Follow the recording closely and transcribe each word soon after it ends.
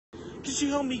Could you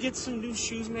help me get some new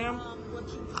shoes, ma'am? What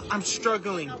you I'm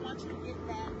struggling. I want you to get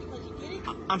that because you're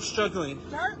getting I'm struggling.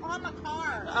 dirt on my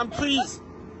car. Please.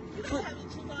 You don't have any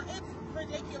shoes on. It's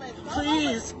ridiculous. Go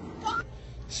Please. over.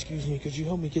 Excuse me, could you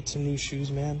help me get some new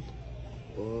shoes, man?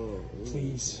 Whoa.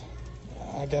 Please.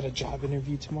 I got a job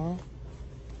interview tomorrow.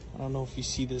 I don't know if you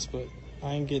see this, but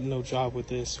I ain't getting no job with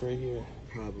this right here.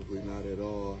 Probably not at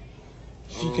all.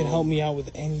 If you can help me out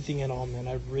with anything at all, man,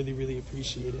 I'd really, really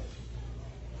appreciate it.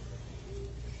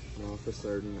 No, for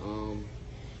certain.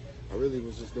 I really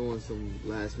was just doing some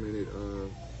last minute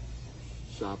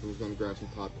shopping. Was gonna grab some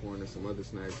popcorn and some other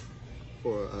snacks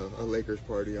for a Lakers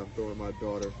party I'm throwing my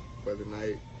daughter for the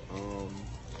night.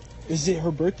 Is it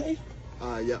her birthday?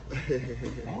 Yeah.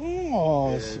 Oh.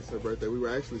 Yeah, it's her birthday. We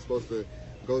were actually supposed to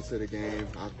go to the game.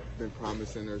 I've been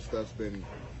promising her. Stuff's been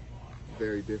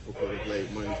very difficult of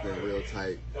late. Money's been real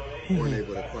tight. Weren't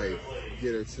able to quite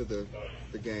get her to the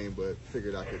game, but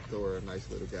figured I could throw her a nice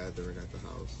little gathering at the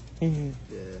house. Mm-hmm.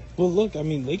 Yeah. Well, look, I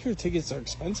mean, Laker tickets are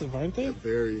expensive, aren't they? They're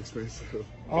very expensive.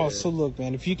 Oh, Yeah. so look,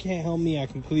 man, if you can't help me, I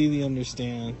completely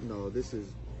understand. No, this is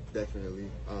definitely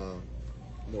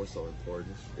more so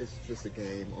important. It's just a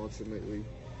game, ultimately.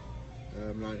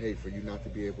 I'd hate for you not to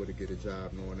be able to get a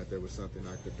job knowing that there was something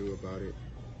I could do about it.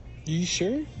 You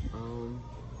sure?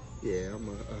 Yeah, I'm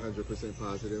 100%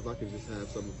 positive. I can just have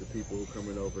some of the people who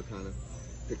coming over kind of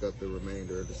pick up the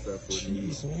remainder of the stuff with me.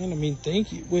 Jeez, man, I mean,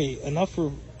 thank you. Wait, enough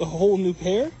for a whole new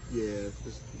pair? Yeah,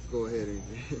 just go ahead and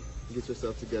get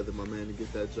yourself together, my man, and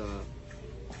get that job.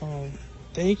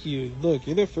 Thank you. Look,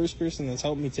 you're the first person that's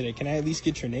helped me today. Can I at least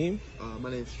get your name?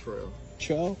 My name's Trell.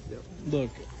 Trell? Yep. Look,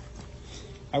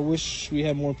 I wish we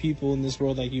had more people in this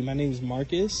world like you. My name's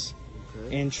Marcus.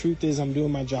 Okay. And truth is, I'm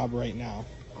doing my job right now.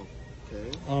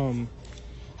 Okay.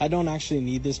 I don't actually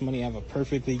need this money. I have a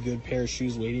perfectly good pair of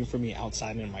shoes waiting for me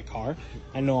outside in my car.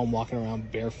 I know I'm walking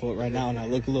around barefoot right now and I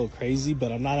look a little crazy,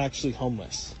 but I'm not actually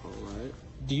homeless. All right.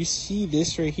 Do you see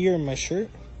this right here in my shirt?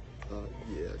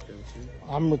 Yeah, I got you.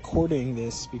 I'm recording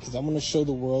this because I'm going to show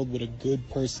the world what a good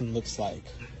person looks like.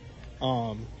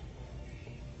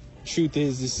 Truth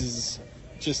is, this is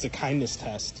just a kindness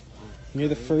test. You're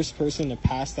the first person to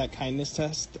pass that kindness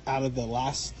test out of the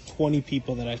last 20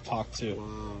 people that I've talked to.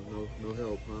 Wow, no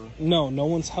help, huh? No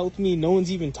one's helped me. No one's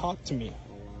even talked to me.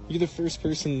 Oh, wow. You're the first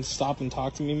person to stop and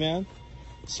talk to me, man.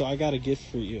 So I got a gift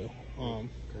for you. Okay.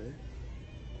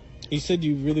 You said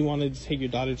you really wanted to take your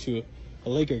daughter to a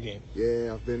Laker game.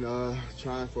 Yeah, I've been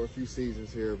trying for a few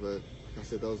seasons here, but like I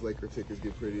said, those Laker tickets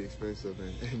get pretty expensive,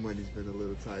 and money's been a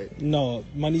little tight. No,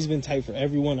 money's been tight for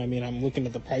everyone. I mean, I'm looking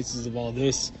at the prices of all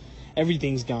this.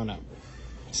 Everything's gone up.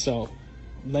 So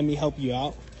let me help you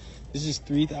out. This is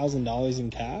 $3,000 in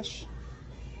cash.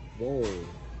 Whoa.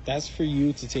 That's for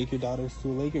you to take your daughter to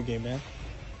a Laker game, man.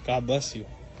 God bless you.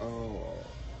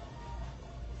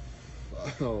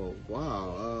 Oh,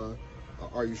 wow.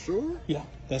 Are you sure? Yeah,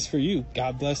 that's for you.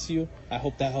 God bless you. I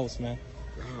hope that helps, man.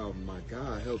 Oh my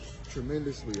God, helps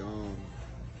tremendously.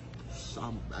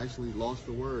 I'm actually lost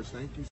for words. Thank you.